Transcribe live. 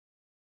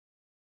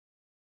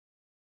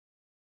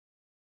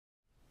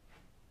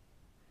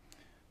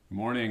Good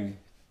morning.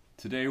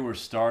 Today we're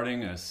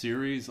starting a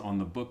series on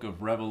the book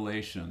of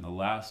Revelation, the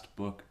last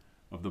book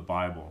of the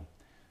Bible.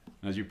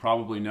 As you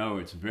probably know,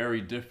 it's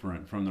very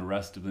different from the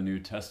rest of the New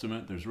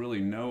Testament. There's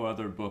really no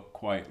other book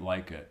quite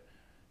like it.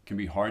 It can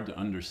be hard to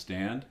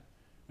understand.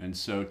 And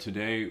so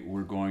today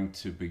we're going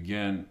to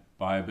begin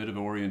by a bit of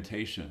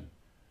orientation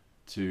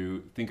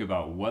to think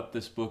about what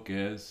this book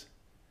is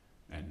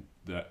and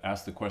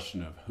ask the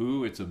question of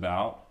who it's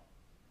about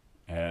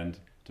and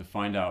to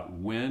find out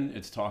when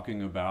it's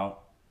talking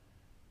about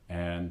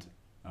and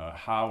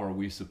how are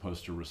we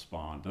supposed to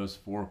respond? Those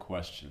four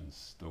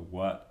questions, the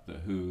what, the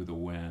who, the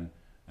when,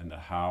 and the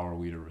how are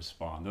we to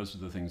respond? Those are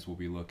the things we'll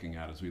be looking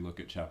at as we look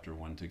at chapter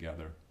 1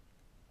 together.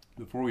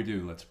 Before we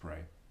do, let's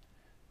pray.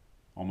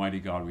 Almighty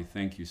God, we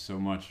thank you so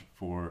much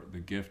for the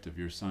gift of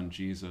your Son,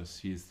 Jesus.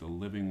 He is the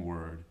living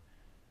Word,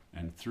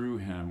 and through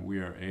him we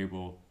are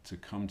able to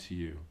come to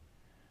you.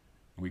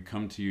 We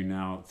come to you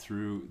now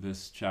through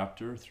this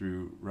chapter,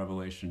 through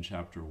Revelation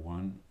chapter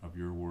 1 of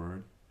your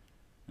Word.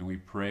 And we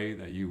pray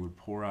that you would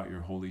pour out your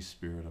Holy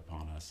Spirit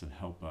upon us and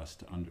help us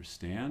to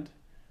understand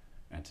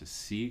and to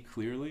see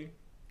clearly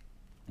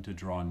and to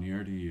draw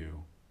near to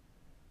you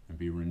and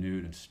be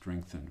renewed and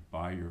strengthened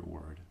by your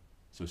word.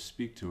 So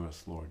speak to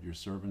us, Lord. Your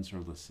servants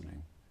are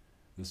listening.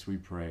 This we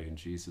pray in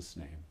Jesus'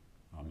 name.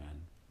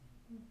 Amen.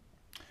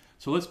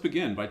 So let's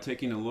begin by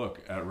taking a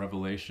look at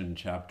Revelation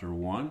chapter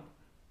 1,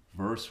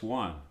 verse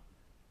 1.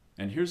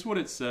 And here's what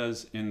it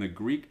says in the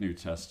Greek New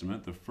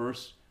Testament. The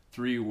first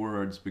three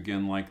words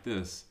begin like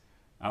this: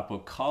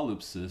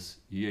 Apocalypsis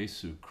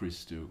Jesu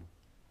Christou,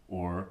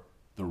 or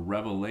the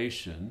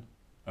revelation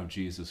of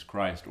Jesus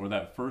Christ. Or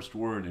that first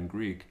word in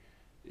Greek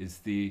is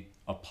the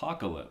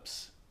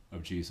apocalypse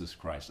of Jesus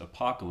Christ.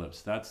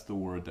 Apocalypse, that's the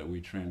word that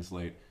we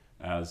translate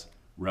as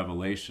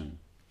revelation.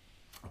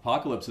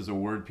 Apocalypse is a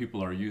word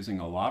people are using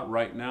a lot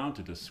right now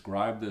to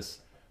describe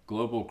this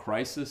global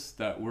crisis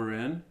that we're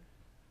in.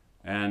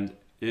 And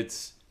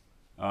it's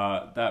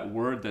that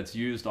word that's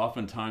used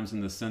oftentimes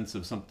in the sense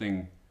of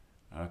something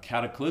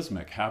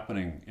cataclysmic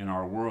happening in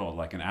our world,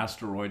 like an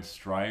asteroid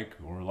strike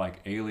or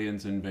like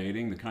aliens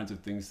invading, the kinds of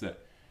things that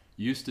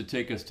used to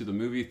take us to the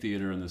movie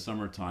theater in the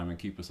summertime and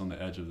keep us on the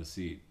edge of the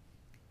seat.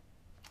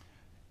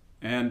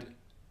 And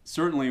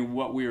certainly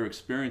what we are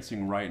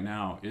experiencing right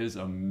now is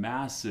a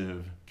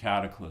massive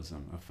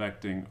cataclysm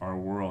affecting our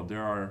world.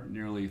 There are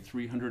nearly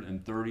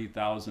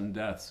 330,000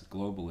 deaths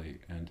globally,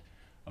 and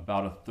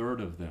about a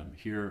third of them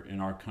here in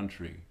our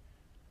country.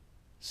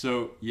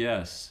 So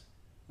yes,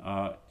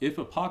 if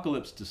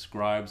apocalypse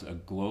describes a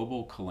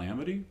global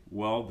calamity,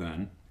 well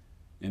then,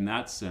 in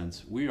that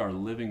sense, we are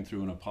living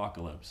through an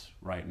apocalypse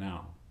right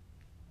now.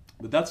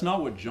 But that's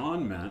not what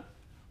John meant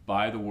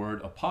by the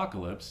word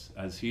apocalypse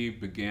as he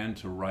began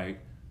to write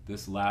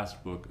this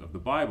last book of the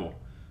Bible.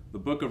 The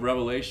book of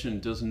Revelation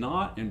does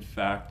not, in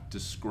fact,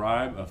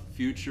 describe a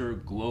future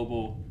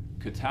global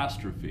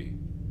catastrophe.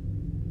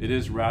 It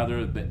is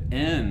rather the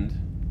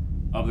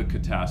end of the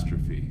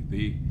catastrophe,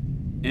 the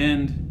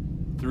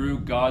end through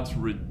God's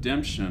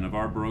redemption of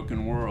our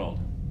broken world.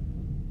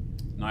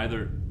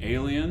 Neither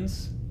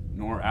aliens,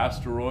 nor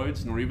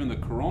asteroids, nor even the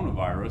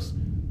coronavirus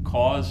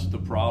caused the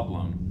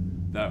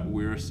problem that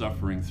we're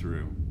suffering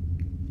through.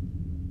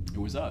 It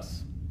was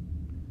us.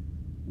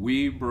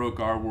 We broke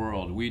our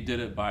world. We did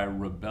it by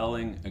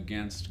rebelling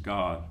against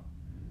God.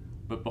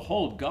 But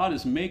behold, God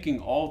is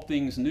making all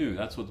things new.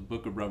 That's what the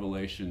book of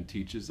Revelation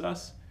teaches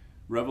us.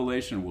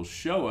 Revelation will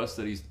show us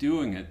that he's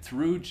doing it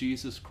through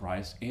Jesus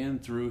Christ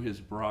and through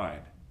his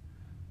bride.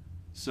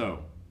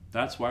 So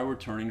that's why we're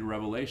turning to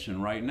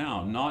Revelation right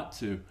now, not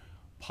to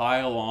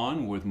pile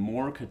on with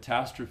more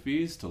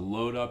catastrophes, to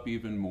load up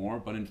even more,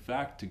 but in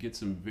fact to get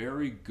some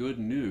very good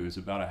news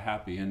about a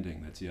happy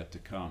ending that's yet to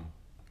come.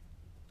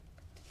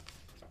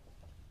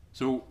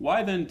 So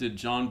why then did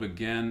John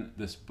begin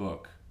this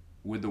book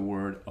with the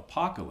word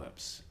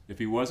apocalypse if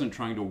he wasn't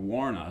trying to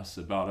warn us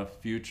about a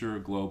future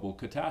global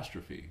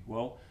catastrophe?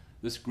 Well,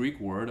 this Greek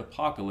word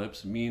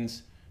apocalypse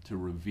means to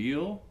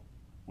reveal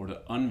or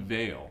to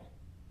unveil,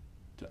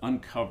 to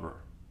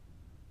uncover.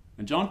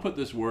 And John put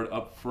this word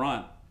up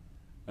front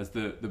as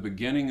the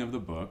beginning of the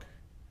book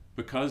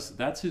because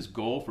that's his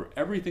goal for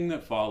everything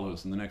that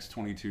follows in the next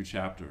 22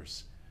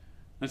 chapters.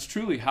 That's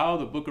truly how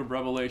the book of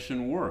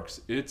Revelation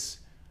works. It's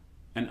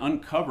an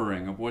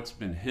uncovering of what's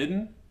been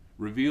hidden,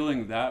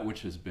 revealing that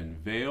which has been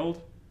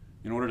veiled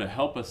in order to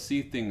help us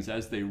see things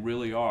as they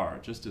really are,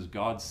 just as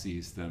God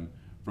sees them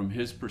from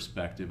his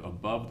perspective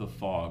above the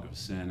fog of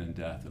sin and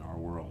death in our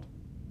world.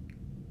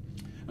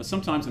 Now,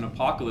 sometimes an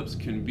apocalypse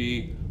can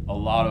be a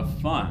lot of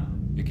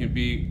fun. It can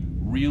be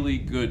really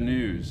good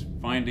news,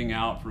 finding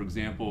out, for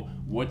example,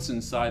 what's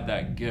inside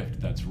that gift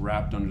that's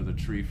wrapped under the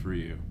tree for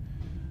you.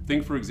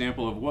 Think, for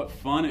example, of what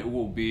fun it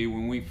will be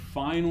when we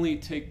finally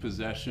take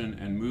possession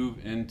and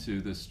move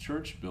into this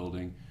church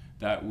building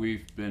that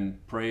we've been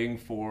praying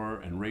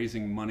for and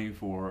raising money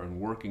for and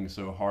working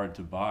so hard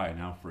to buy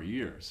now for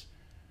years.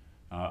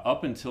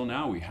 Up until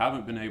now, we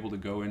haven't been able to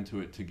go into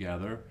it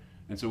together,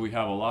 and so we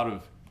have a lot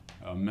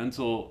of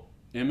mental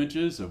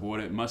images of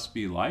what it must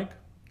be like.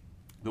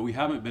 but we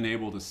haven't been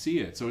able to see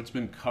it. So it's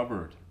been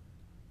covered,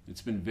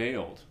 it's been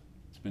veiled,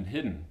 it's been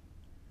hidden.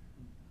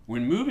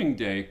 When moving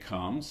day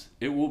comes,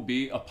 it will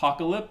be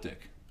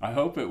apocalyptic. I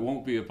hope it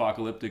won't be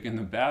apocalyptic in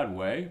the bad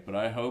way, but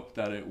I hope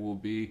that it will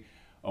be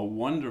a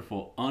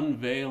wonderful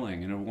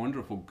unveiling in a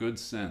wonderful good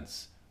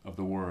sense of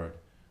the word,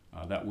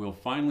 that we'll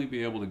finally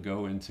be able to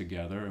go in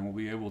together and we'll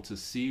be able to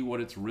see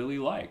what it's really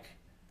like.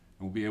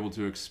 And we'll be able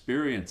to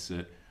experience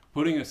it,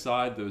 putting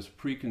aside those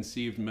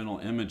preconceived mental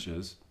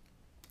images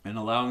and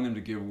allowing them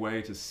to give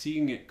way to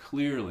seeing it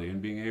clearly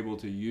and being able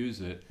to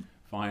use it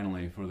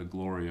finally for the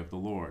glory of the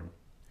Lord.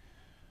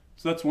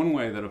 So that's one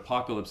way that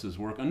apocalypses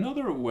work.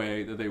 Another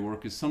way that they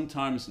work is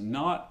sometimes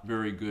not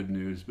very good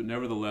news, but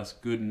nevertheless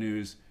good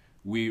news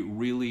we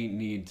really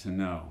need to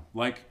know.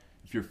 Like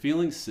if you're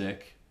feeling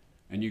sick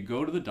and you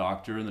go to the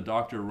doctor and the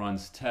doctor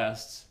runs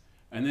tests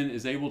and then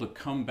is able to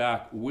come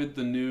back with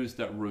the news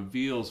that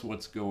reveals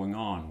what's going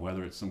on,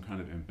 whether it's some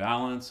kind of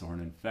imbalance or an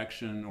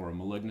infection or a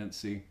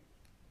malignancy.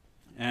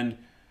 And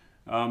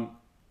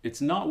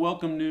it's not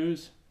welcome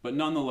news, but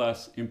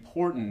nonetheless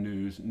important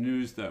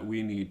news that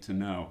we need to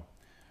know.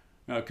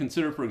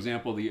 Consider, for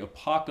example, the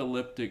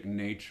apocalyptic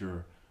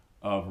nature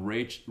of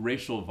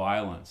racial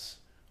violence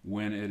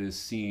when it is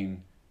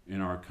seen in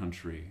our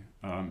country.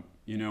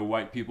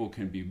 White people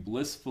can be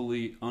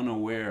blissfully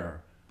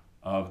unaware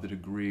of the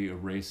degree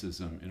of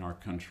racism in our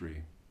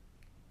country,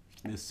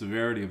 the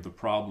severity of the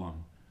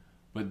problem.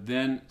 But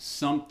then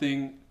some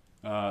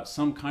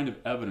kind of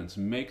evidence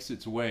makes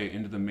its way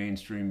into the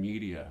mainstream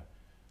media,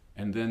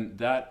 and then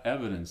that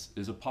evidence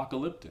is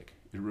apocalyptic.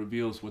 It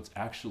reveals what's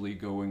actually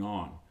going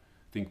on.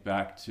 Think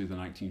back to the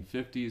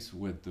 1950s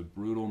with the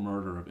brutal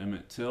murder of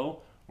Emmett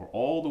Till, or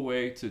all the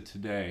way to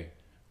today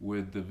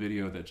with the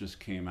video that just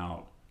came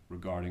out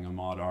regarding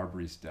Ahmaud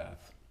Arbery's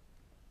death.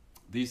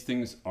 These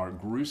things are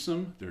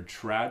gruesome, they're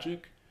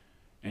tragic,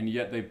 and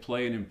yet they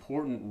play an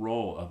important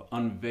role of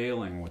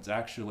unveiling what's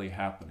actually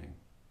happening.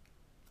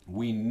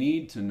 We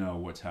need to know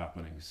what's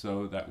happening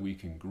so that we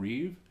can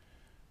grieve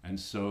and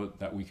so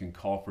that we can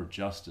call for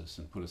justice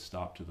and put a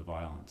stop to the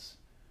violence.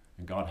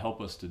 And God help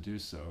us to do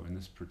so in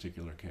this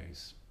particular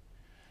case.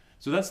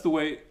 So that's the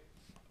way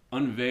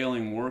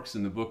unveiling works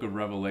in the book of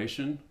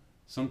Revelation.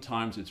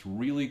 Sometimes it's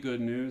really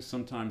good news,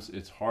 sometimes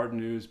it's hard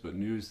news, but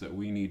news that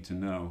we need to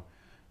know.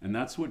 And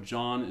that's what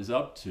John is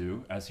up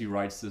to as he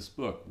writes this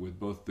book, with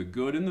both the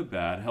good and the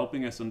bad,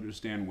 helping us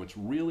understand what's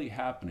really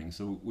happening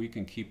so we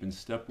can keep in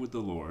step with the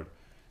Lord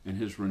and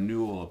his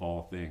renewal of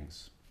all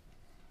things.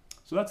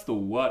 So that's the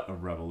what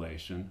of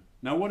Revelation.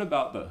 Now what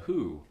about the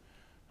who?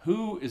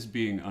 Who is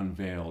being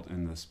unveiled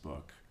in this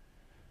book?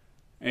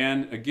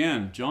 And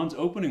again, John's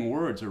opening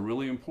words are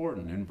really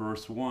important in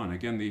verse 1.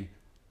 Again, the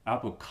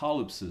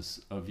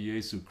apocalypsis of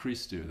Jesu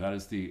Christu, that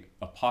is the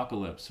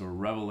apocalypse or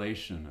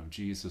revelation of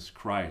Jesus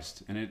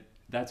Christ. And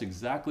that's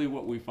exactly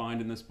what we find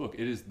in this book.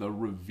 It is the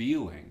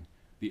revealing,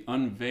 the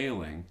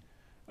unveiling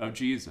of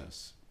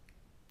Jesus.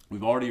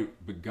 We've already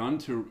begun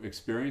to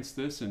experience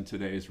this in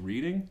today's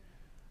reading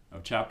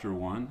of chapter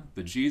 1.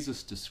 The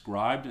Jesus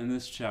described in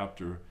this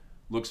chapter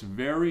looks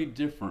very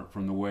different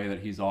from the way that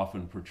he's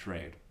often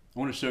portrayed. I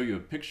want to show you a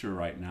picture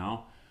right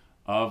now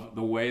of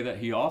the way that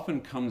he often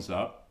comes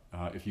up.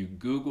 If you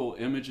Google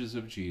images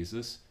of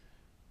Jesus,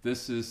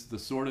 this is the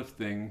sort of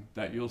thing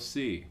that you'll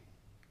see.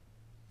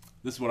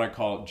 This is what I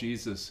call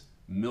Jesus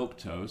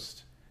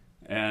milquetoast.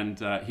 And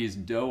he's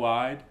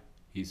doe-eyed,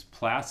 he's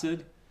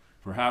placid,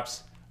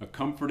 perhaps a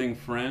comforting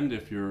friend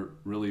if you're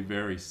really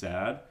very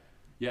sad,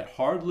 yet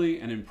hardly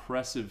an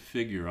impressive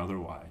figure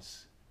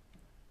otherwise.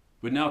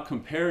 But now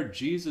compare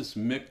Jesus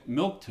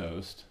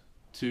milquetoast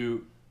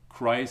to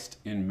Christ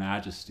in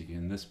majesty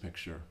in this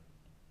picture.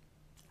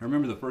 I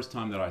remember the first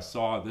time that I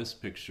saw this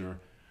picture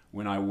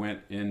when I went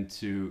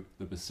into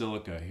the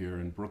Basilica here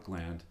in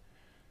Brookland,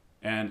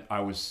 and I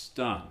was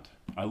stunned.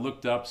 I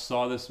looked up,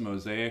 saw this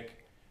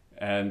mosaic,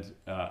 and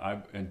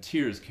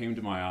tears came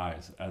to my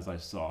eyes as I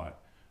saw it.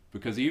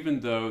 Because even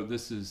though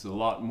this is a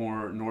lot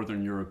more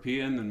Northern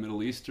European than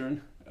Middle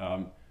Eastern,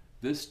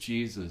 this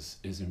Jesus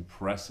is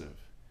impressive.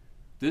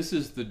 This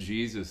is the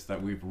Jesus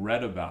that we've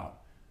read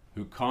about,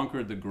 who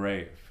conquered the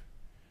grave,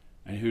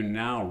 and who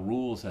now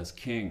rules as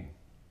king,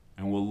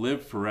 and will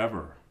live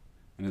forever,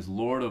 and is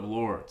Lord of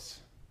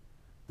Lords.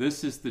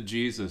 This is the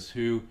Jesus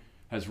who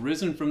has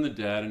risen from the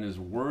dead and is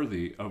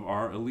worthy of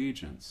our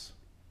allegiance.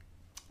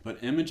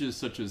 But images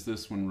such as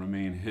this one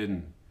remain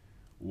hidden,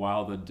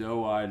 while the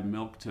doe-eyed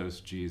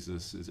milquetoast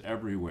Jesus is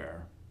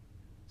everywhere.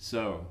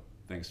 So,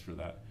 thanks for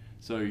that.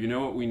 So you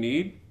know what we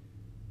need?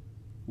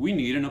 We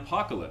need an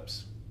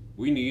apocalypse.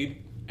 We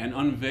need an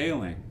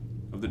unveiling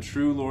of the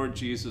true Lord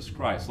Jesus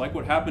Christ, like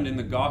what happened in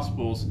the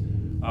Gospels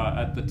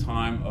at the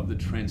time of the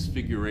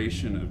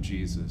transfiguration of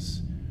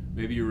Jesus.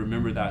 Maybe you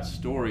remember that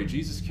story.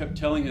 Jesus kept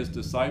telling his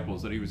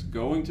disciples that he was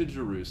going to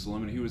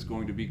Jerusalem and he was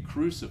going to be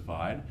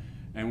crucified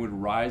and would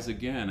rise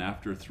again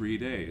after 3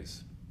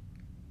 days.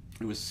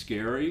 It was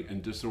scary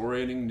and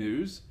disorienting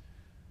news,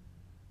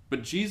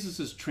 but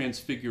Jesus'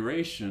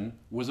 transfiguration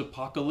was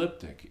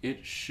apocalyptic.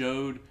 It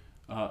showed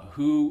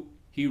who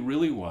he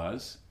really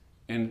was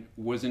and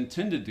was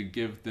intended to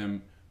give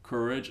them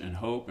courage and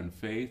hope and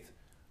faith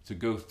to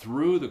go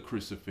through the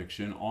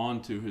crucifixion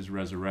on to his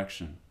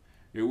resurrection.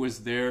 It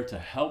was there to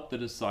help the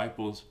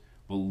disciples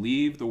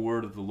believe the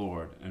word of the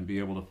Lord and be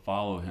able to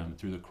follow him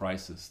through the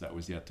crisis that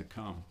was yet to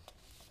come.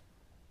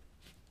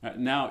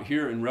 Now,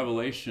 here in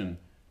Revelation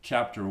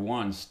chapter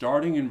 1,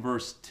 starting in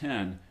verse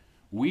 10,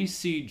 we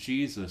see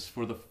Jesus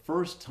for the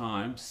first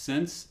time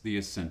since the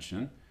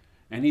ascension,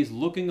 and he's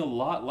looking a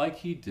lot like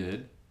he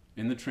did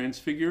in the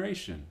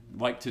Transfiguration.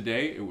 Like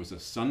today, it was a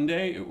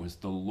Sunday, it was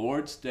the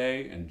Lord's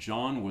Day, and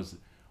John was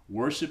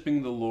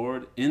worshiping the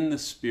Lord in the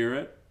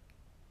Spirit.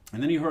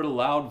 And then he heard a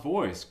loud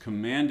voice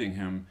commanding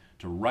him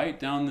to write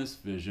down this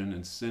vision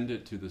and send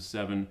it to the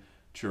 7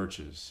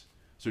 churches.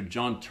 So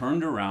John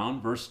turned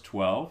around, verse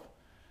 12,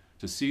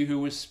 to see who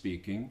was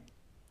speaking,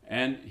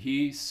 and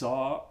he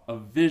saw a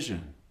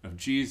vision of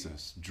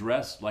Jesus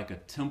dressed like a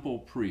temple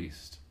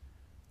priest,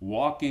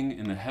 walking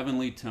in the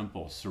heavenly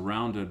temple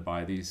surrounded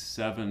by these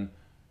 7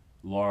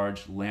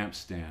 large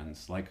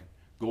lampstands like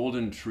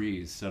golden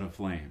trees set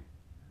aflame.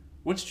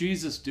 What's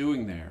Jesus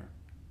doing there?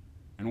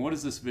 And what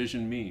does this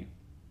vision mean?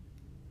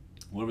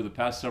 Well, over the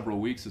past several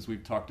weeks, as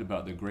we've talked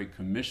about the Great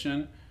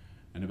Commission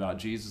and about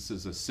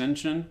Jesus'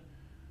 ascension,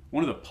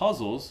 one of the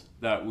puzzles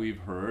that we've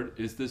heard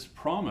is this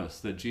promise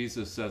that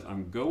Jesus says,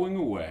 I'm going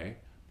away,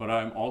 but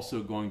I'm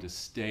also going to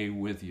stay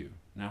with you.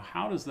 Now,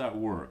 how does that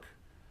work?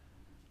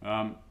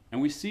 And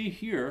we see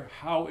here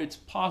how it's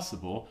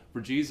possible for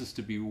Jesus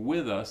to be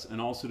with us and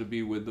also to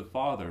be with the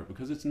Father,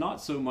 because it's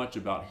not so much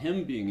about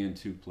him being in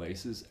 2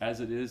 places as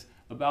it is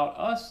about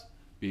us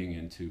being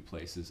in 2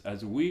 places,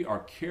 as we are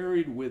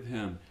carried with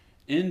him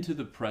into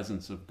the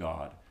presence of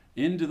God,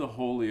 into the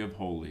Holy of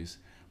Holies.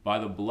 By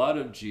the blood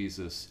of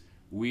Jesus,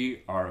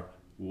 we are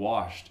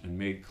washed and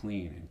made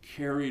clean and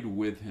carried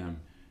with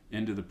him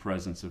into the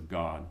presence of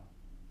God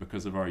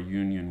because of our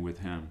union with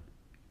him.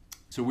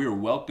 So we are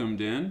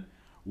welcomed in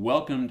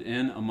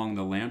among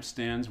the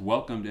lampstands,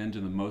 welcomed into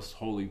the most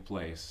holy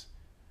place,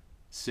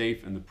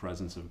 safe in the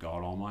presence of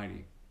God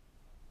Almighty.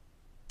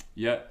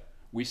 Yet,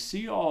 we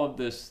see all of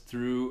this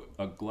through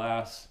a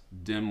glass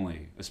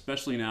dimly,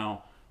 especially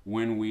now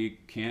when we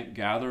can't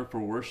gather for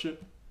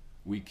worship,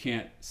 we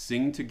can't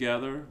sing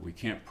together, we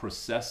can't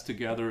process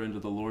together into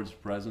the Lord's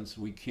presence,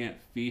 we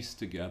can't feast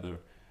together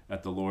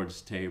at the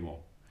Lord's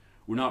table.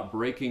 We're not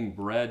breaking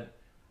bread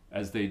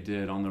as they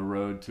did on the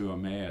road to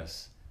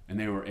Emmaus, and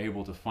they were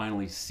able to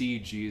finally see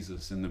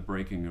Jesus in the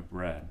breaking of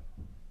bread.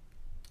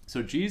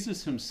 So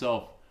Jesus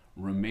himself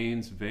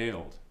remains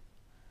veiled.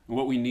 And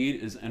what we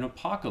need is an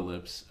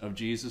apocalypse of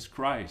Jesus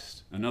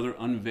Christ, another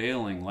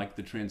unveiling like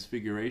the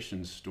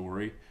Transfiguration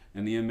story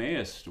and the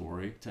Emmaus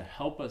story, to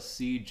help us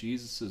see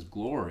Jesus'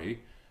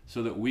 glory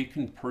so that we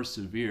can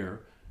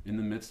persevere in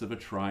the midst of a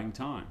trying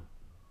time.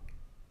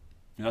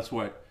 And that's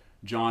what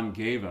John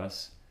gave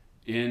us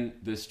in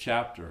this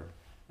chapter.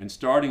 And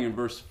starting in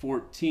verse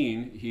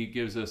 14, he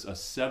gives us a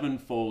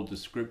 7-fold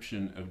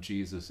description of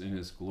Jesus in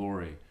his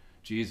glory.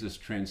 Jesus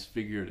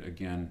transfigured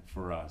again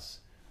for us.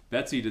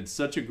 Betsy did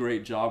such a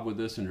great job with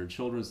this in her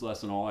children's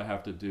lesson. All I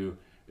have to do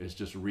is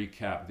just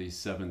recap these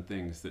 7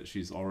 things that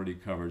she's already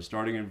covered.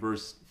 Starting in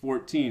verse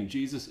 14,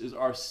 Jesus is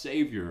our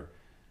Savior,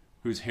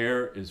 whose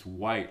hair is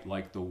white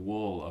like the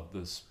wool of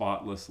the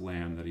spotless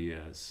lamb that he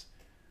is.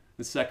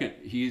 The second,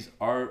 he's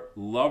our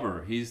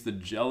lover. He's the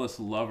jealous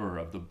lover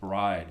of the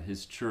bride,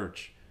 his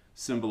church,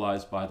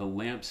 symbolized by the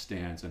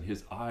lampstands, and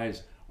his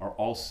eyes are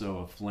also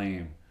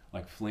aflame,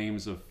 like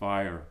flames of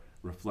fire,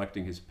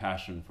 reflecting his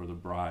passion for the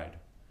bride.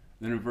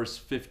 Then in verse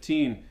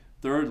 15,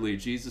 thirdly,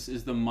 Jesus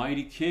is the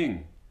mighty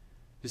king.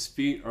 His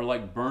feet are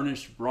like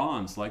burnished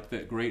bronze, like the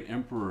great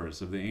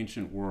emperors of the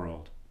ancient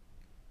world.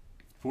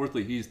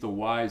 Fourthly, he's the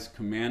wise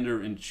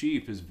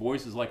commander-in-chief. His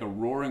voice is like a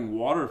roaring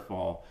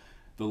waterfall,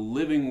 the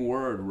living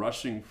word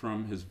rushing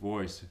from his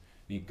voice.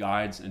 He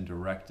guides and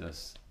directs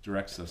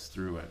us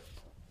through it.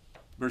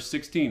 Verse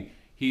 16,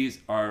 he's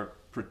our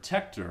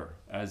protector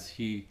as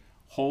he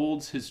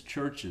holds his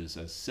churches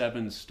as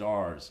 7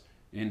 stars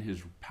in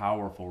his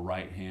powerful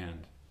right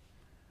hand.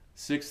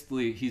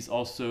 Sixthly, he's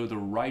also the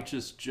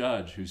righteous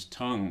judge whose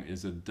tongue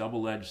is a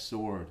double-edged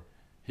sword.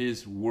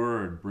 His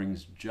word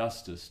brings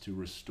justice to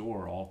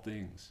restore all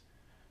things.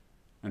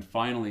 And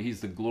finally,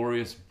 he's the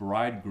glorious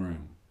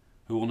bridegroom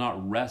who will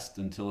not rest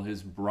until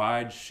his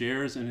bride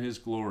shares in his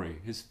glory.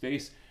 His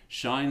face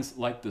shines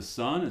like the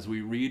sun, as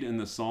we read in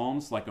the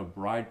Psalms, like a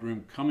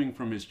bridegroom coming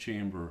from his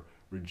chamber,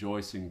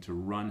 rejoicing to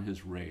run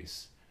his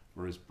race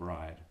for his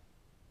bride.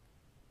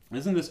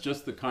 Isn't this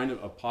just the kind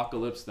of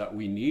apocalypse that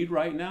we need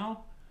right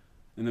now?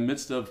 In the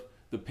midst of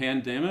the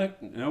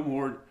pandemic, no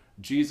more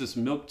Jesus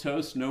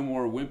milquetoast, no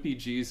more wimpy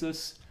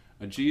Jesus,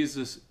 a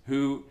Jesus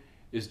who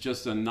is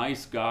just a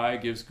nice guy,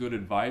 gives good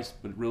advice,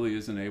 but really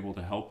isn't able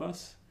to help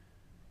us.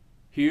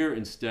 Here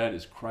instead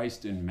is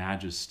Christ in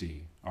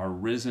majesty, our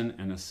risen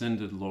and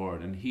ascended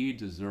Lord, and he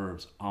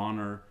deserves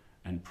honor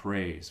and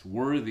praise,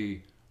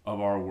 worthy of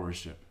our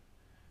worship.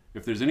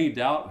 If there's any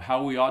doubt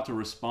how we ought to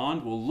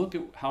respond, well, look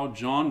at how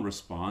John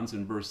responds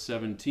in verse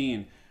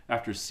 17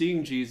 after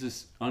seeing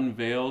Jesus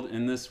unveiled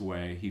in this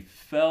way, he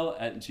fell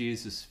at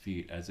Jesus'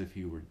 feet as if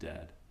he were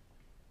dead.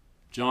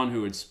 John,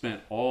 who had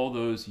spent all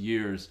those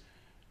years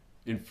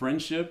in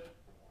friendship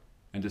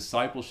and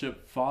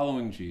discipleship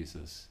following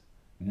Jesus,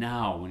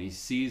 now, when he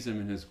sees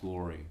him in his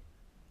glory,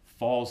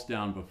 falls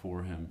down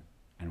before him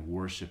and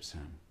worships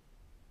him.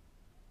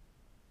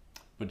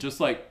 But just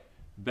like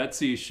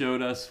Betsy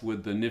showed us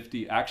with the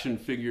nifty action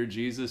figure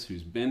Jesus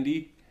who's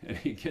bendy, and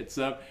he gets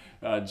up,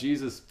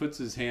 Jesus puts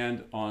his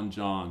hand on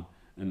John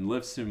and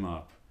lifts him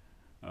up,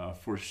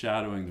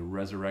 foreshadowing the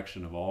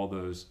resurrection of all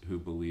those who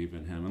believe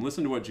in him. And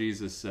listen to what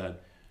Jesus said.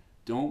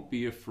 Don't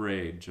be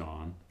afraid,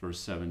 John, verse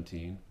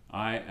 17.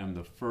 I am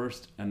the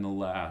first and the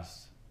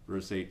last.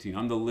 Verse 18,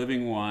 I'm the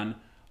living one.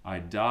 I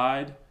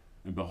died,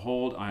 and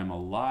behold, I am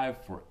alive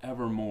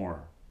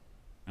forevermore.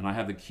 And I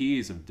have the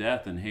keys of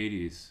death and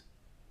Hades.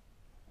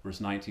 Verse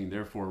 19,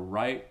 therefore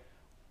write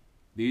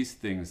these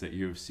things that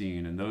you have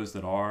seen, and those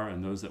that are,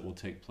 and those that will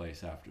take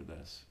place after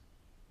this.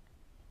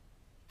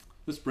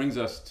 This brings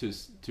us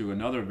to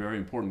another very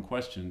important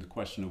question, the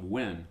question of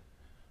when.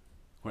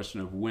 The question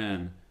of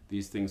when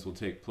these things will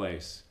take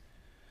place.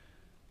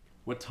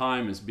 What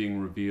time is being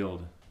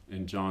revealed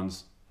in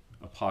John's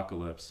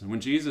apocalypse? And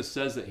when Jesus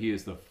says that he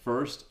is the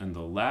first and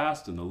the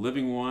last and the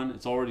living one,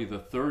 it's already the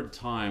third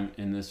time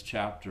in this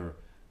chapter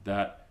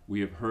that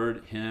we have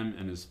heard him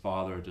and his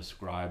Father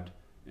described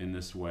in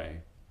this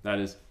way. That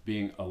is,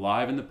 being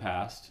alive in the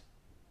past,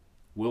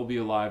 will be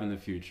alive in the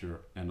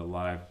future, and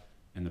alive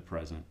in the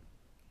present.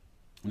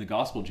 In the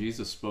gospel,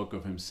 Jesus spoke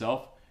of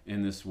himself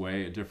in this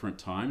way at different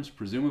times,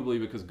 presumably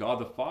because God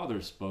the Father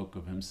spoke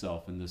of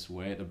himself in this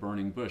way at the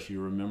burning bush.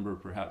 You remember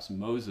perhaps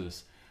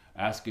Moses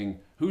asking,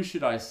 who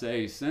should I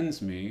say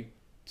sends me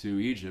to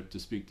Egypt to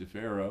speak to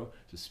Pharaoh,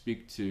 to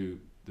speak to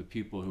the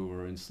people who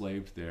were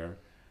enslaved there?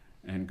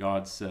 And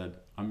God said,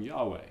 I'm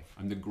Yahweh.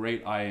 I'm the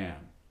great I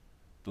am,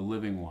 the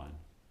living one.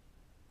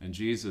 And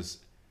Jesus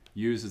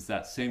uses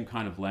that same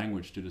kind of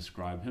language to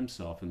describe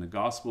himself in the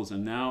Gospels.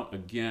 And now,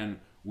 again,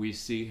 we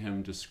see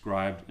him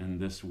described in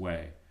this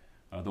way.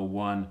 The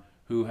one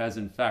who has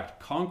in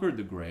fact conquered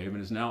the grave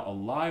and is now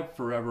alive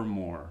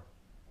forevermore.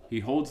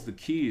 He holds the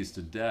keys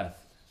to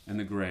death and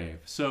the grave.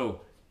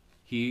 So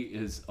he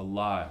is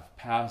alive,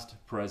 past,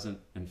 present,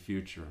 and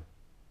future.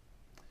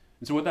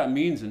 And so what that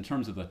means in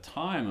terms of the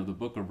time of the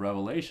book of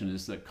Revelation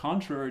is that,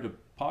 contrary to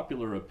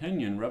popular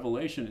opinion,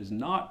 Revelation is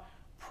not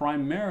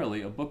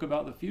primarily a book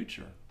about the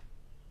future.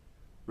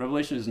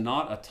 Revelation is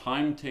not a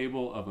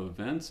timetable of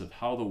events of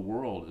how the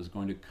world is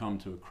going to come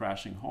to a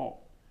crashing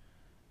halt.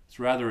 It's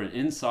rather an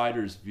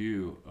insider's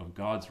view of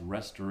God's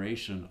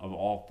restoration of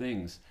all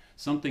things,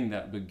 something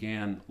that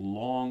began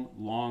long,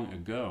 long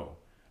ago.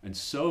 And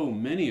so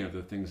many of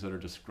the things that are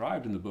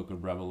described in the book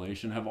of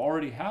Revelation have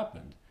already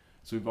happened.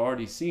 So we've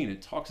already seen,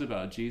 it talks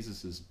about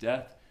Jesus'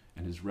 death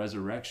and his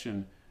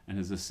resurrection and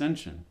his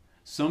ascension.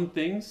 Some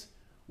things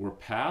were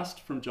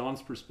past from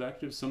John's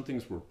perspective, some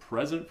things were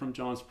present from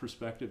John's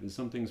perspective, and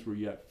some things were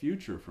yet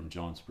future from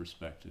John's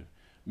perspective.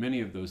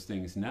 Many of those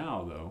things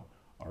now, though,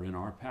 are in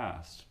our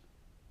past.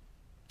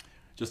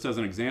 Just as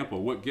an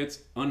example, what gets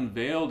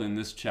unveiled in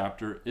this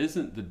chapter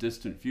isn't the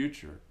distant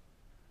future,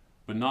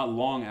 but not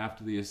long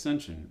after the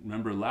ascension.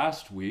 Remember,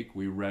 last week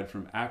we read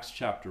from Acts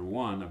chapter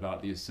 1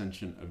 about the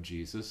ascension of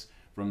Jesus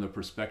from the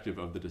perspective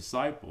of the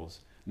disciples.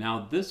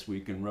 Now this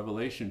week in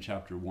Revelation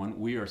chapter 1,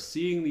 we are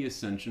seeing the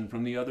ascension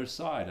from the other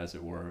side, as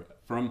it were,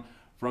 from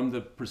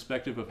the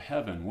perspective of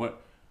heaven,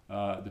 what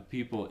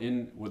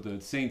the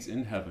saints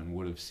in heaven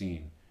would have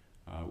seen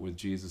with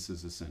Jesus'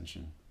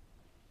 ascension.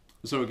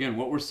 So again,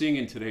 what we're seeing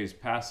in today's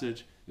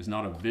passage is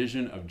not a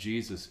vision of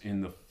Jesus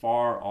in the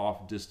far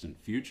off distant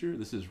future.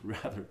 This is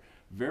rather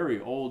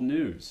very old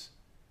news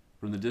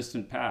from the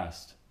distant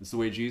past. It's the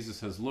way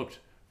Jesus has looked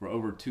for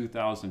over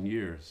 2,000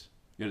 years.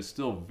 Yet it's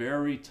still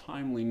very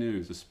timely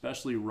news,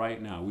 especially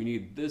right now. We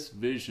need this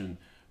vision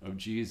of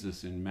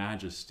Jesus in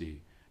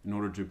majesty in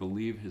order to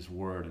believe his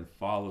word and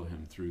follow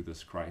him through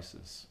this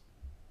crisis.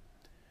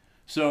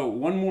 So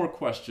one more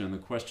question, the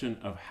question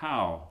of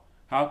how.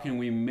 How can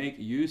we make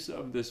use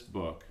of this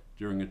book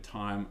during a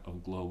time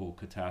of global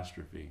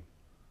catastrophe?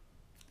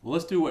 Well,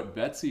 let's do what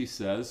Betsy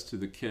says to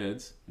the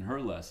kids in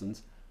her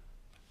lessons.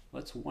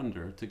 Let's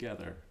wonder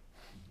together.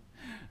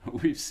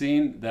 We've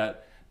seen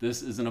that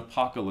this is an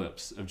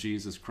apocalypse of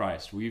Jesus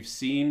Christ. We've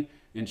seen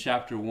in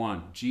chapter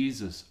 1,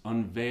 Jesus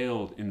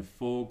unveiled in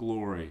full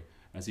glory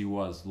as he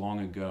was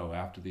long ago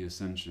after the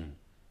ascension.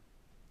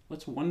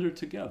 Let's wonder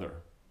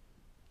together.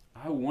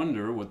 I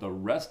wonder what the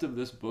rest of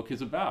this book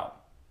is about.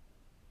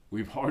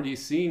 We've already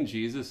seen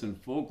Jesus in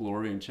full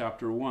glory in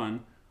chapter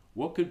 1.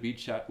 What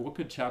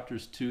could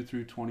chapters 2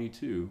 through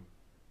 22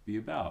 be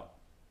about?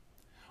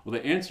 Well,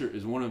 the answer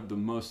is one of the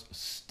most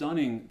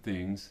stunning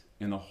things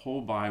in the whole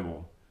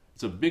Bible.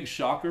 It's a big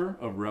shocker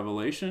of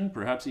Revelation,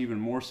 perhaps even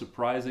more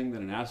surprising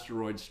than an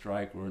asteroid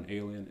strike or an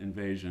alien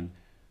invasion.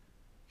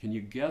 Can you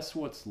guess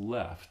what's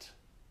left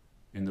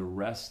in the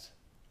rest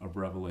of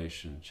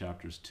Revelation,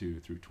 chapters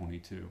 2 through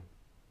 22?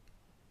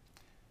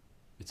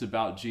 It's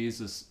about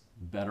Jesus'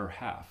 better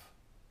half.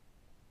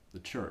 the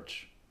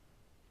church,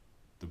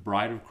 the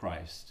bride of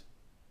Christ,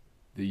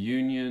 the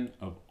union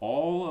of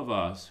all of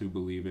us who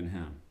believe in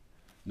him,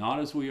 not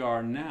as we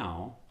are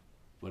now,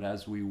 but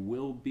as we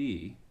will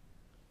be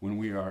when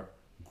we are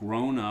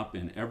grown up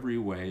in every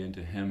way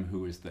into him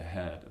who is the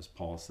head, as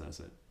Paul says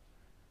it.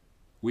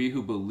 We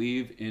who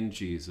believe in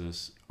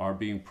Jesus are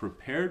being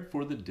prepared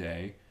for the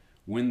day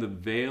when the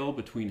veil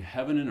between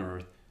heaven and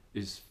earth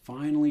is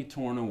finally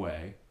torn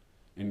away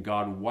and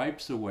God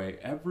wipes away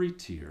every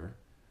tear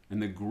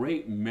and the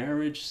great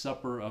marriage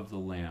supper of the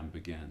Lamb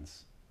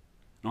begins.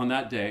 And on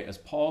that day, as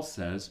Paul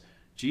says,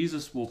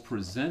 Jesus will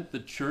present the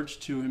church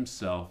to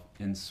himself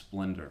in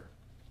splendor.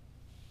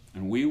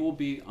 And we will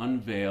be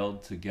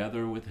unveiled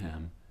together with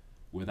him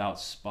without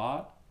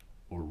spot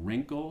or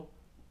wrinkle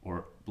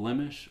or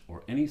blemish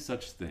or any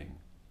such thing,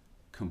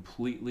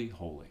 completely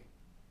holy.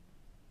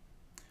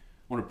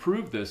 I want to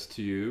prove this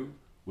to you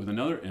with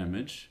another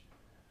image.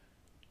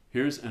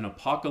 Here's an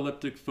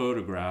apocalyptic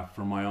photograph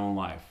from my own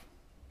life.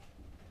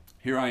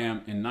 Here I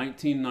am in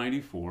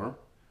 1994,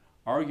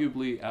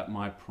 arguably at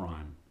my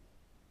prime.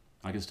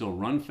 I could still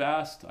run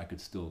fast, I could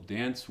still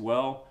dance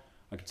well,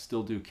 I could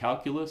still do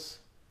calculus,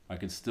 I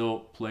could still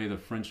play the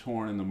French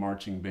horn in the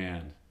marching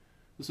band.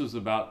 This was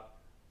about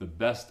the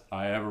best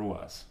I ever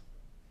was.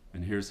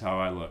 And here's how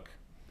I look.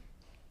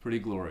 Pretty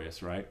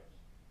glorious, right?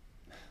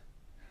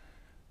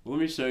 Well, let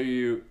me show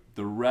you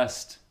the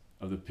rest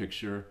of the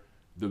picture,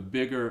 the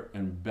bigger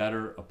and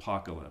better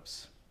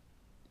apocalypse.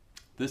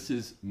 This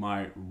is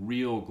my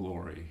real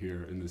glory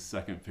here in this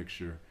second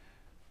picture.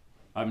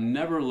 I've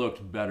never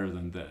looked better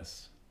than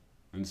this.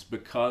 And it's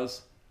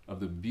because of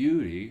the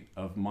beauty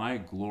of my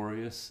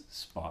glorious,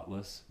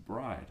 spotless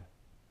bride.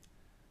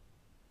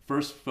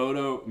 First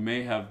photo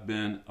may have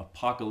been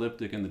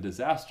apocalyptic in the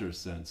disaster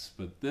sense,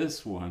 but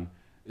this one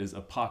is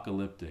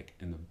apocalyptic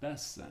in the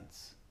best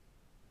sense.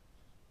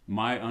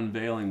 My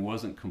unveiling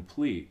wasn't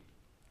complete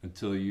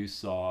until you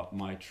saw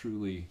my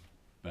truly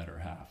better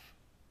half.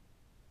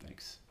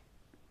 Thanks.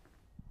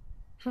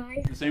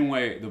 Hi. The same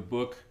way, the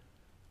book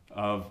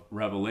of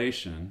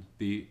Revelation,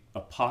 the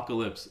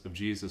apocalypse of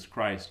Jesus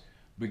Christ,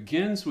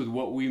 begins with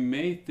what we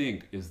may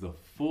think is the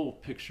full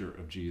picture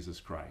of Jesus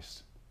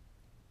Christ.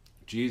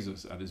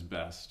 Jesus at his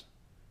best.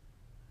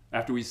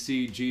 After we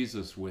see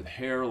Jesus with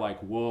hair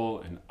like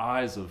wool and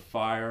eyes of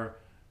fire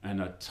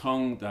and a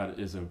tongue that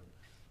is a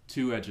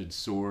two-edged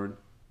sword,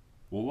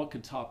 well, what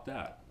could top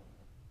that?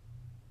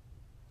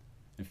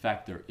 In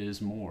fact, there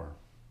is more.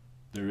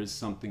 There is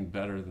something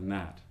better than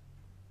that.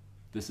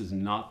 This is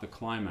not the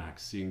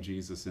climax, seeing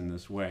Jesus in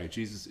this way.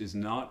 Jesus is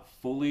not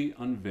fully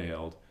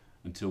unveiled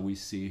until we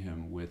see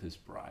him with his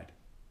bride.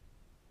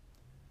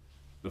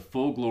 The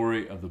full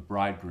glory of the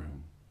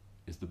bridegroom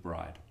is the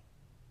bride.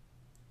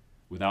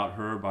 Without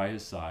her by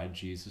his side,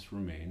 Jesus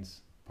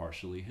remains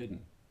partially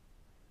hidden.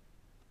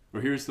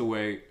 Or here's the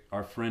way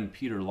our friend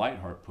Peter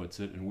Leithart puts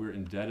it, and we're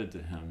indebted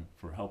to him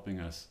for helping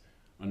us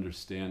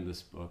understand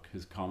this book.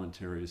 His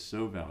commentary is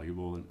so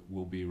valuable, and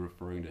we'll be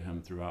referring to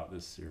him throughout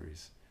this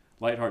series.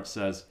 Leithart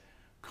says,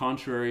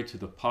 contrary to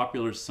the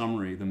popular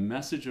summary, the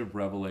message of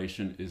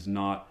Revelation is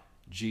not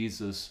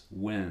Jesus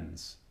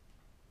wins.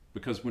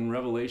 Because when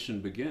Revelation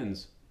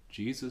begins,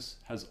 Jesus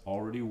has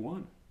already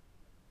won.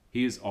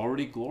 He is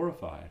already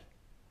glorified.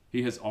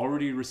 He has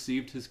already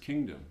received his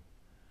kingdom.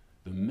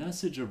 The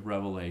message of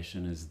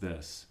Revelation is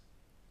this: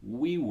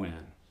 we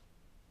win.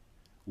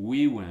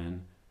 We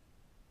win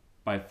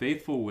by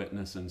faithful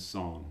witness and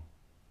song.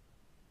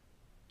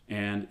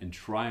 And in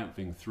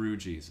triumphing through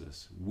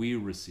Jesus, we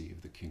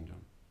receive the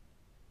kingdom.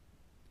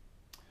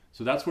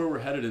 So that's where we're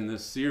headed in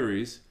this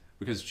series,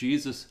 because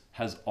Jesus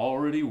has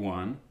already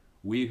won.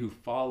 We who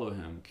follow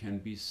him can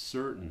be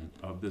certain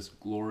of this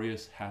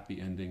glorious, happy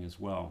ending as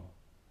well.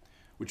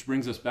 Which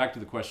brings us back to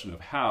the question of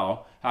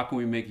how can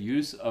we make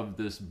use of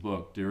this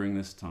book during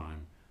this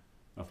time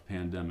of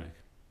pandemic?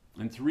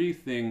 And three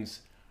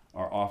things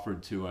are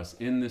offered to us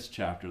in this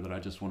chapter that I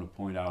just want to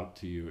point out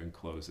to you in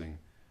closing.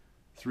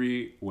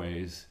 Three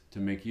ways to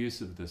make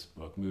use of this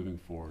book moving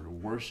forward: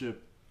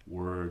 worship,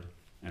 word,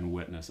 and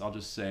witness. I'll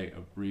just say a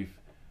brief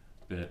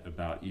bit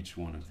about each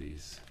one of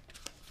these.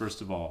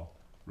 First of all,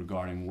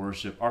 regarding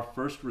worship, our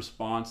first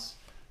response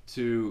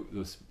to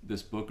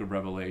this book of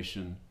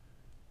Revelation,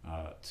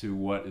 to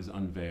what is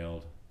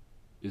unveiled,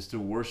 is to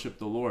worship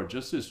the Lord,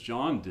 just as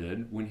John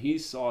did when he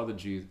saw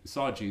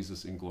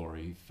Jesus in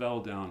glory. He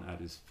fell down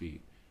at his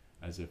feet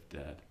as if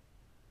dead.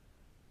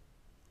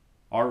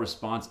 Our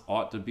response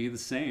ought to be the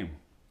same.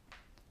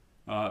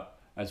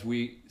 As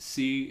we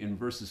see in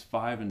verses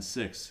 5 and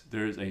 6,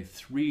 there is a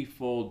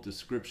threefold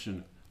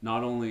description,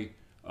 not only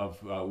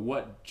of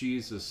what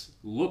Jesus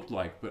looked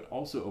like, but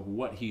also of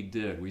what he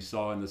did. We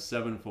saw in the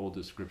sevenfold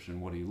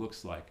description what he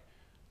looks like.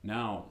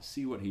 Now,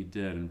 see what he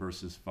did in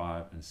verses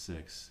 5 and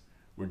 6,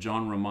 where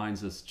John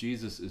reminds us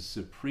Jesus is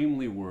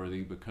supremely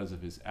worthy because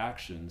of his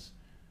actions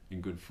in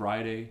Good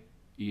Friday,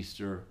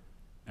 Easter,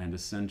 and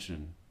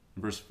Ascension.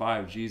 In verse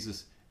 5,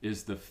 Jesus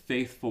is the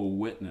faithful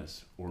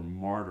witness or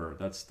martyr.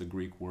 That's the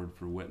Greek word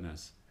for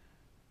witness.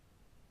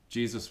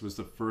 Jesus was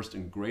the first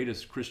and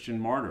greatest Christian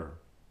martyr,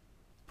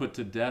 put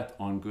to death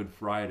on Good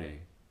Friday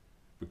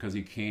because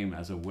he came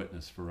as a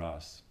witness for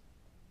us.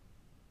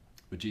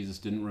 But Jesus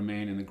didn't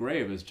remain in the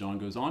grave, as John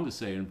goes on to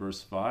say in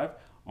verse 5.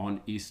 On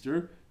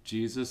Easter,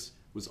 Jesus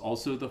was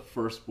also the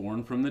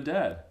firstborn from the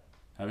dead,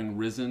 having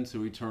risen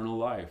to eternal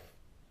life.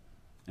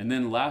 And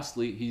then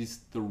lastly, he's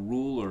the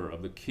ruler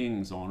of the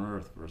kings on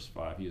earth, verse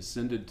 5. He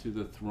ascended to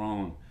the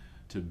throne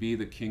to be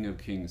the King of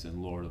kings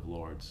and Lord of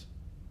lords.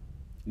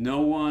 No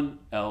one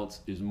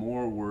else is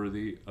more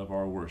worthy of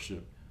our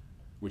worship,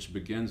 which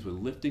begins with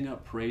lifting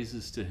up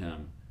praises to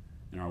him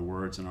in our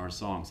words and our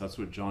songs. That's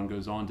what John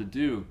goes on to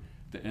do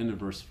at the end of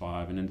verse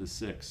 5 and into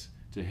 6.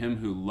 To him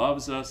who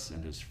loves us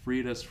and has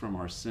freed us from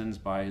our sins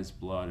by his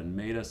blood and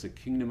made us a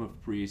kingdom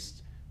of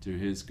priests to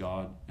his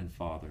God and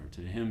Father. To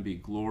him be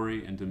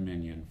glory and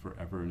dominion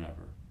forever and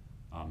ever.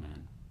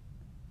 Amen.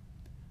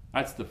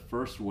 That's the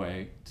first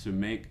way to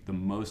make the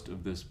most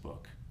of this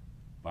book,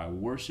 by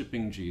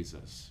worshiping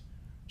Jesus.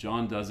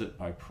 John does it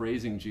by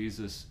praising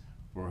Jesus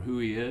for who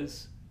he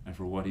is and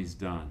for what he's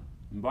done.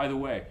 And by the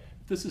way,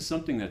 if this is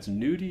something that's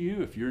new to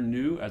you, if you're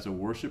new as a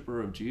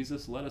worshiper of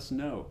Jesus, let us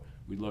know.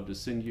 We'd love to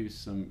send you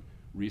some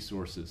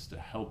resources to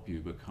help you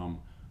become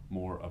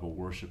more of a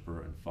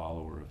worshiper and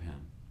follower of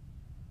him.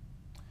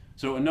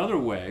 So another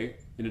way,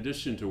 in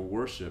addition to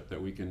worship,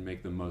 that we can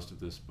make the most of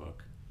this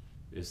book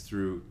is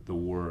through the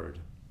Word.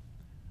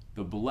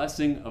 The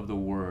blessing of the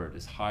Word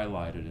is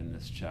highlighted in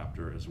this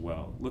chapter as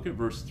well. Look at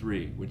verse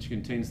 3, which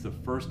contains the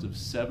first of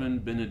 7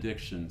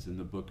 benedictions in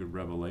the book of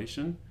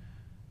Revelation.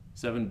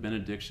 7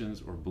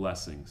 benedictions or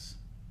blessings.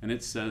 And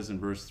it says in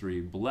verse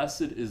 3,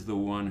 "Blessed is the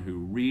one who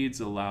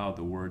reads aloud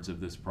the words of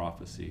this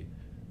prophecy,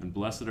 and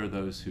blessed are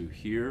those who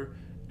hear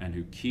and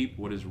who keep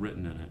what is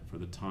written in it, for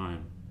the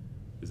time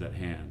is at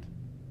hand."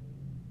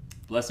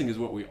 Blessing is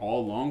what we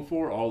all long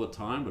for all the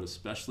time, but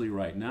especially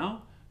right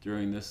now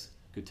during this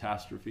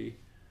catastrophe.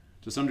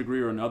 To some degree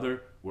or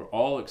another, we're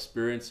all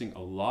experiencing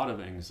a lot of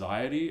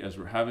anxiety as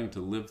we're having to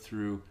live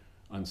through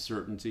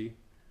uncertainty.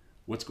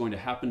 What's going to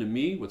happen to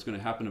me? What's going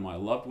to happen to my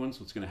loved ones?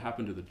 What's going to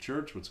happen to the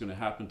church? What's going to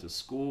happen to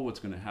school? What's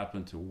going to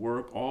happen to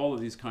work? All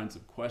of these kinds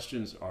of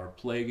questions are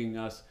plaguing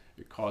us.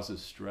 It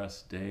causes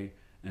stress day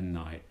and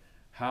night.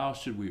 How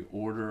should we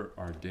order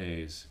our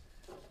days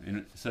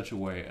in such a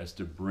way as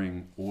to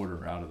bring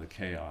order out of the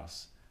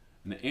chaos?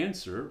 And the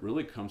answer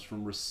really comes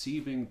from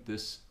receiving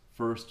this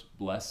first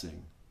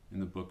blessing in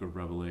the book of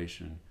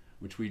Revelation,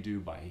 which we do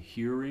by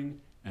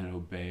hearing and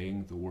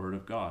obeying the Word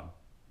of God.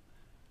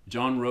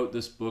 John wrote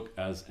this book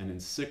as an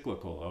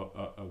encyclical,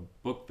 a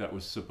book that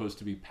was supposed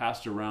to be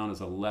passed around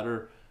as a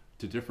letter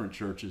to different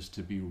churches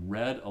to be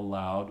read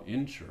aloud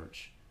in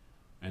church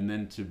and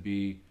then to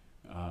be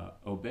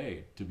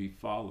obeyed, to be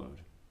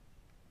followed.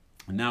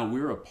 And now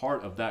we're a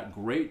part of that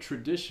great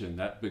tradition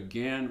that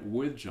began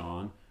with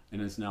John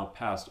and is now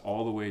passed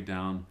all the way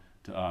down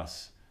to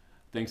us.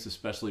 Thanks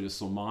especially to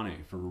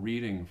Salmani for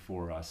reading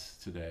for us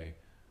today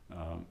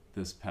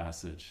this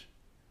passage.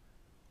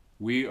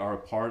 We are a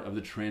part of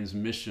the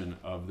transmission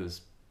of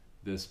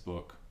this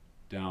book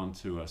down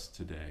to us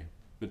today.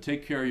 But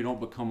take care you don't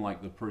become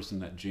like the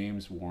person that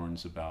James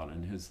warns about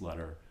in his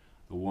letter,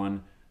 the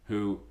one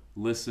who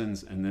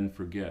listens and then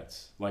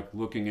forgets, like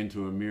looking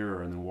into a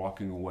mirror and then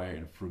walking away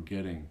and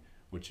forgetting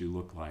what you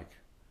look like.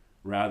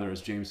 Rather,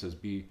 as James says,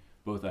 be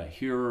both a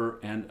hearer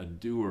and a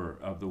doer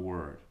of the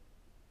word.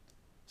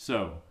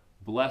 So,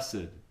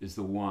 blessed is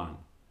the one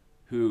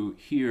who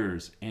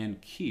hears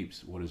and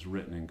keeps what is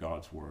written in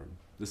God's word.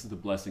 This is the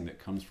blessing that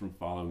comes from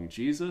following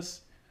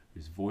Jesus,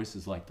 whose voice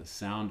is like the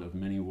sound of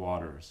many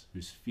waters,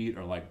 whose feet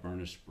are like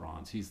burnished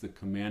bronze. He's the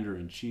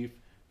commander-in-chief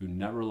who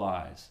never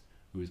lies,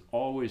 who is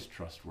always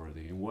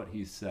trustworthy, and what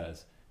he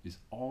says is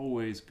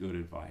always good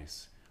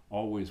advice,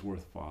 always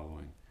worth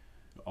following.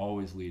 It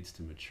always leads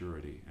to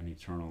maturity and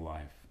eternal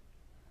life.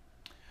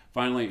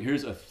 Finally,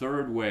 here's a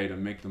third way to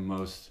make the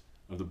most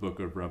of the book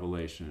of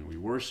Revelation. We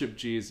worship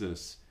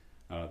Jesus,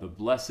 the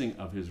blessing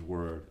of his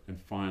word, and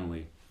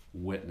finally,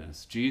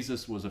 witness.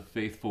 Jesus was a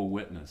faithful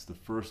witness, the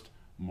first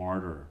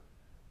martyr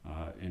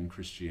in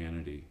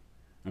Christianity.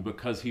 And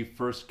because he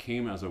first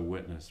came as a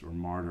witness or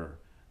martyr,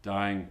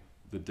 dying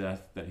the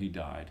death that he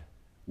died,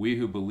 we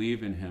who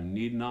believe in him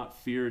need not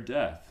fear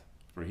death,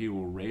 for he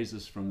will raise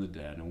us from the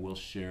dead and we'll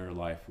share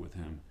life with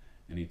him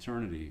in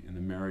eternity in the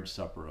marriage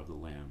supper of the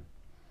Lamb.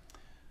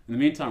 In the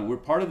meantime, we're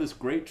part of this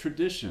great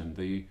tradition,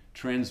 the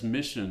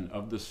transmission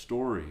of the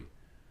story,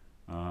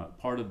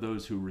 part of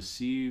those who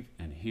receive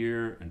and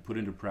hear and put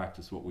into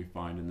practice what we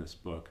find in this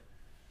book.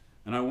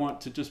 And I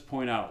want to just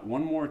point out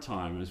one more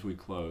time as we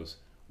close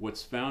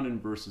what's found in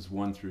verses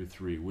 1 through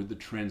 3 with the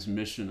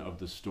transmission of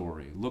the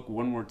story. Look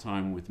one more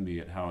time with me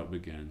at how it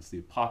begins. The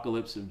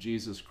apocalypse of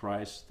Jesus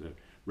Christ, the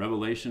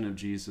revelation of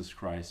Jesus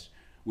Christ,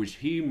 which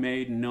he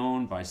made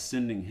known by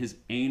sending his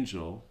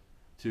angel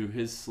to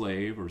his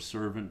slave or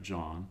servant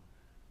John,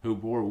 who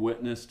bore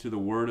witness to the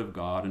word of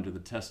God and to the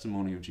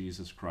testimony of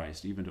Jesus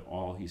Christ, even to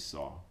all he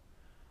saw.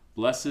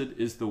 Blessed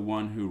is the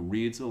one who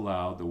reads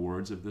aloud the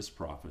words of this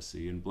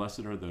prophecy, and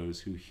blessed are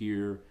those who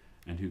hear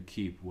and who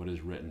keep what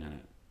is written in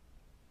it.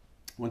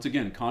 Once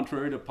again,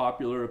 contrary to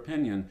popular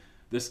opinion,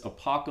 this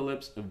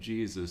apocalypse of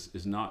Jesus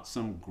is not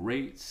some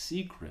great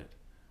secret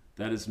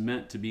that is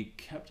meant to be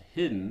kept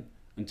hidden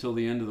until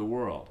the end of the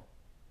world.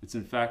 It's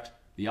in fact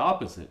the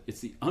opposite.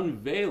 It's the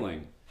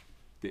unveiling,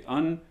 the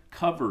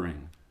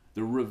uncovering,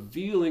 the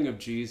revealing of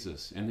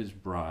Jesus and his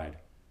bride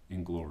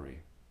in glory.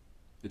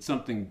 It's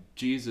something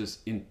Jesus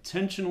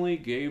intentionally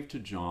gave to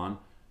John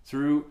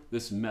through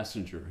this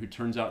messenger who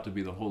turns out to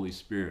be the Holy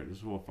Spirit,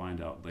 as we'll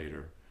find out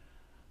later.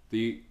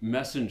 The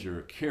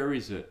messenger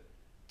carries it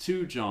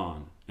to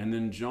John, and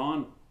then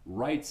John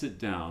writes it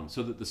down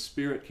so that the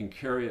Spirit can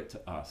carry it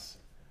to us,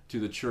 to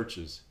the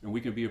churches, and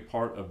we can be a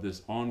part of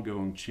this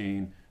ongoing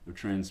chain of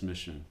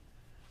transmission.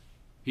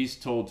 He's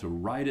told to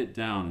write it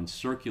down and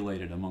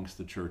circulate it amongst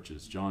the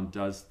churches. John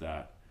does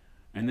that.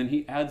 And then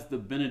he adds the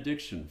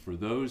benediction for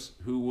those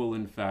who will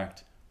in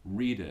fact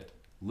read it,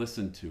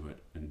 listen to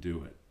it, and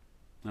do it.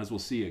 As we'll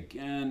see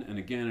again and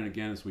again and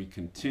again as we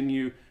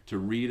continue to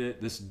read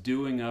it, this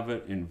doing of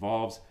it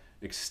involves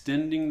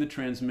extending the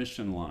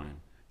transmission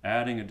line,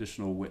 adding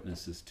additional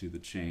witnesses to the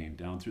chain,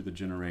 down through the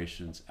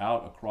generations,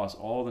 out across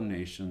all the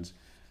nations,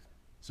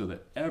 so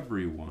that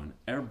everyone,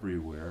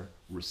 everywhere,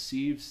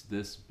 receives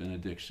this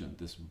benediction,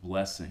 this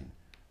blessing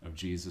of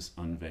Jesus'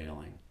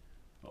 unveiling.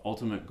 The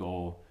ultimate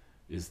goal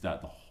is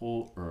that the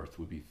whole earth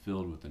would be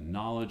filled with the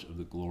knowledge of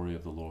the glory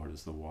of the Lord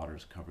as the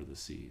waters cover the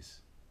seas.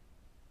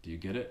 Do you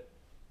get it?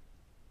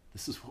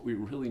 This is what we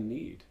really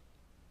need.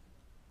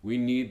 We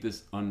need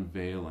this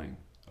unveiling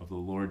of the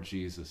Lord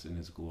Jesus in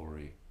his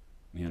glory,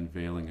 the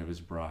unveiling of his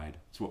bride.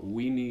 It's what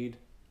we need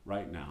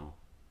right now.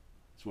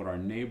 It's what our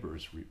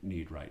neighbors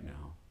need right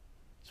now.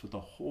 It's what the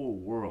whole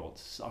world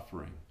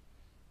suffering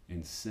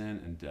in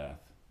sin and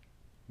death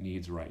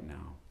needs right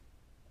now.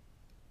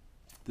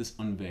 This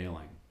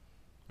unveiling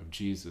of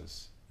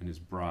Jesus and his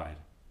bride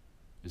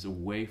is a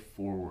way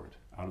forward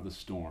out of the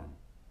storm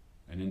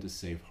and into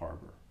safe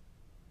harbor.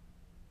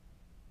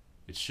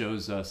 It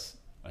shows us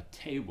a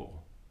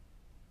table,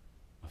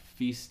 a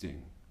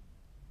feasting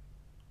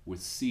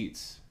with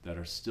seats that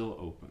are still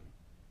open.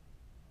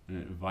 And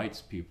it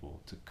invites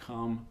people to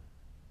come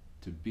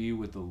to be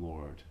with the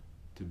Lord,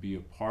 to be a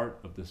part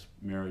of this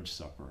marriage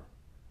supper,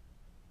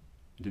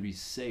 and to be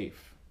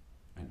safe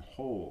and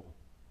whole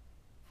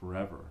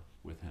forever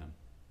with him.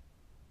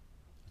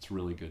 It's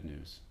really good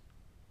news.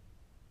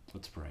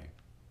 Let's pray.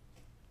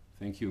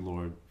 Thank you,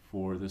 Lord,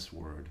 for this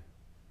word.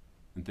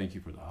 And thank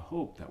you for the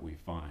hope that we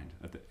find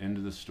at the end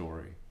of the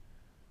story.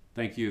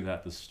 Thank you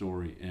that the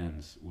story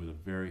ends with a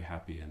very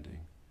happy ending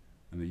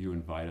and that you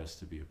invite us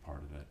to be a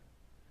part of it.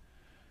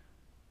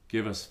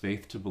 Give us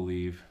faith to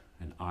believe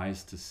and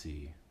eyes to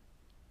see.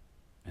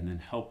 And then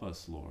help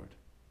us, Lord,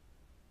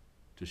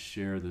 to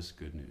share this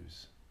good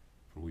news.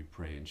 For we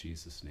pray in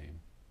Jesus' name.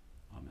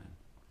 Amen.